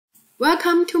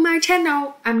Welcome to my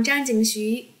channel. I'm Zhang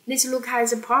Jingxu. Let's look at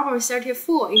the problem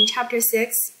 34 in chapter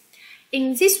 6.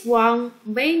 In this one,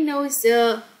 we know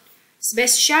the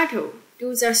space shuttle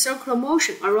do the circular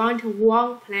motion around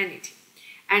one planet,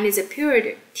 and the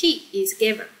period t is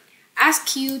given.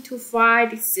 Ask you to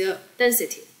find the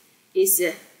density. Is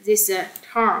this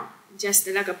term, just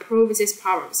like prove these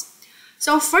problems.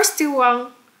 So first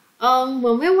one,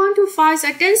 when we want to find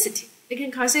the density, we can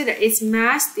consider its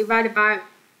mass divided by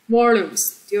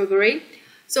volumes. Do you agree?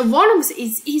 So volumes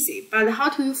is easy, but how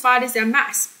do you find the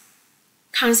mass?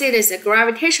 Consider the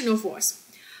gravitational force.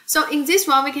 So in this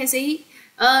one, we can see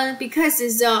because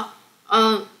the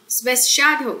space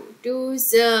shuttle do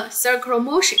the circular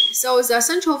motion, so the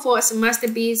central force must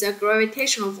be the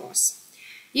gravitational force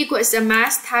equals the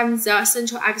mass times the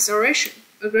central acceleration.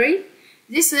 Agree?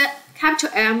 This capital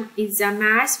M is the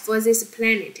mass for this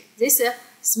planet. This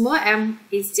small m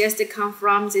is just come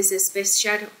from this space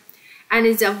shuttle, and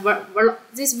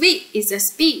this v is the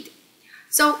speed.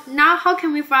 So now how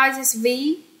can we find this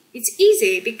v? It's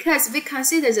easy because we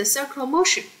consider the circular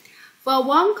motion. For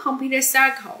one complete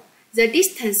cycle, the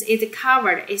distance it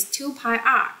covered is 2 pi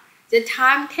r. The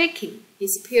time taken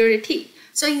is period t.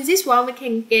 So in this one, we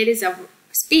can get the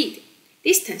speed,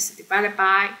 distance divided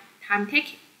by time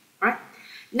taken, right?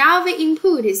 Now we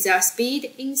input the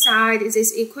speed inside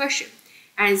this equation,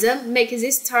 and then make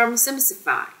this term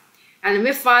simplify. And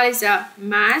we find the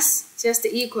mass just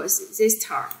equals this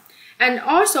term. And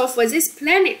also for this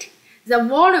planet, the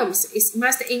volumes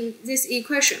must in this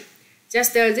equation.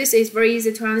 Just this is very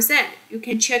easy to understand. You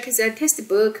can check the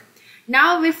textbook.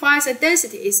 Now we find the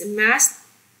density is mass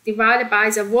divided by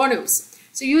the volumes.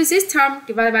 So use this term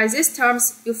divided by these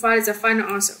terms, you find the final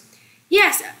answer.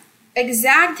 Yes,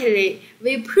 exactly.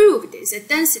 We proved the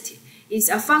density is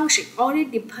a function only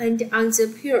depend on the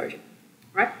period,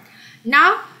 right?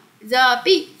 Now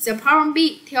the problem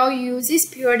B tell you this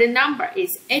period number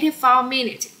is 85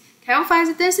 minutes. Can you find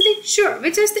the density? Sure,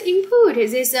 we just input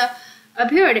this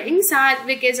period inside,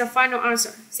 we get the final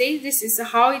answer. See, this is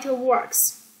how it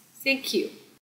works. Thank you.